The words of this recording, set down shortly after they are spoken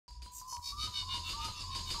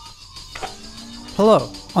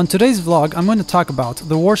Hello, on today's vlog I'm going to talk about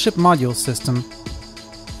the warship module system,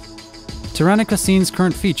 Tyrannica scene's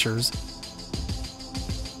current features,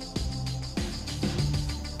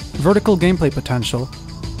 vertical gameplay potential,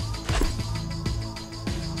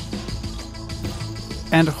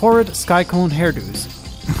 and horrid sky cone hairdos.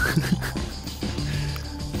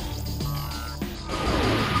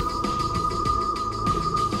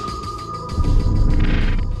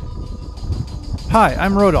 Hi,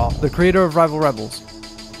 I'm Rodol, the creator of Rival Rebels.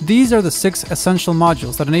 These are the 6 essential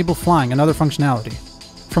modules that enable flying and other functionality.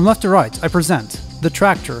 From left to right, I present the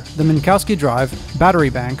Tractor, the Minkowski Drive, Battery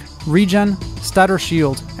Bank, Regen, Stator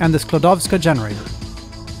Shield, and the Sklodowska Generator.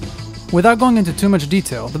 Without going into too much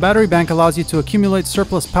detail, the Battery Bank allows you to accumulate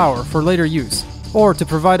surplus power for later use, or to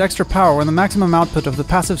provide extra power when the maximum output of the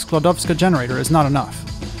passive Sklodowska Generator is not enough.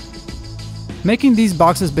 Making these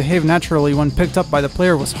boxes behave naturally when picked up by the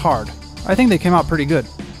player was hard. I think they came out pretty good.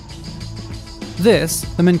 This,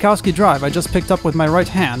 the Minkowski Drive I just picked up with my right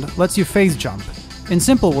hand, lets you phase jump. In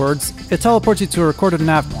simple words, it teleports you to a recorded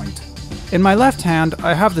nav point. In my left hand,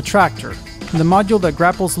 I have the Tractor, the module that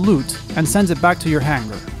grapples loot and sends it back to your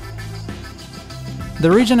hangar.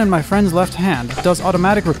 The Regen in my friend's left hand does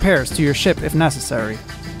automatic repairs to your ship if necessary.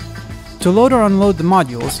 To load or unload the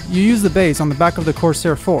modules, you use the base on the back of the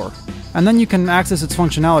Corsaire 4, and then you can access its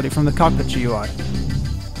functionality from the cockpit GUI.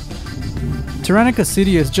 Tyrannica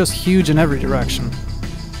City is just huge in every direction.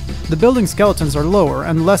 The building skeletons are lower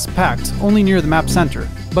and less packed, only near the map center,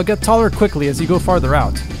 but get taller quickly as you go farther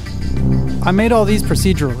out. I made all these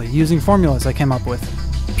procedurally, using formulas I came up with.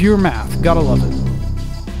 Pure math, gotta love it.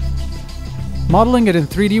 Modeling it in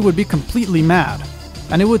 3D would be completely mad,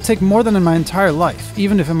 and it would take more than in my entire life,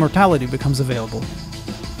 even if immortality becomes available.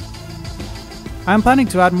 I am planning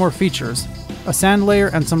to add more features, a sand layer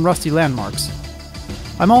and some rusty landmarks.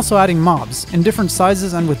 I'm also adding mobs, in different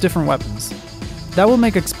sizes and with different weapons. That will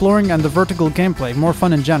make exploring and the vertical gameplay more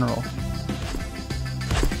fun in general.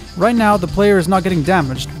 Right now the player is not getting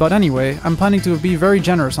damaged, but anyway, I'm planning to be very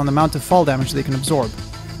generous on the amount of fall damage they can absorb.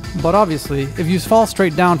 But obviously, if you fall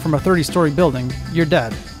straight down from a 30-story building, you're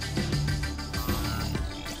dead.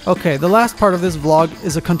 Okay, the last part of this vlog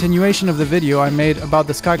is a continuation of the video I made about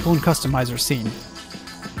the Skyclone customizer scene.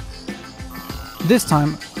 This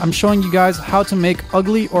time, I'm showing you guys how to make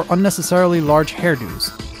ugly or unnecessarily large hairdos.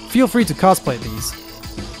 Feel free to cosplay these.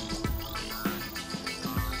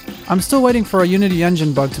 I'm still waiting for a Unity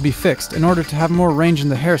engine bug to be fixed in order to have more range in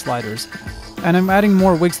the hair sliders, and I'm adding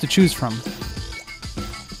more wigs to choose from.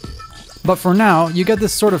 But for now, you get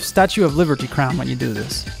this sort of Statue of Liberty crown when you do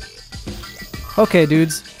this. Okay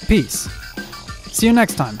dudes, peace. See you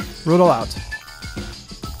next time. Rodol out.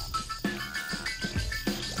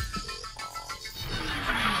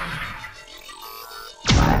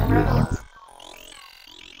 Rodol.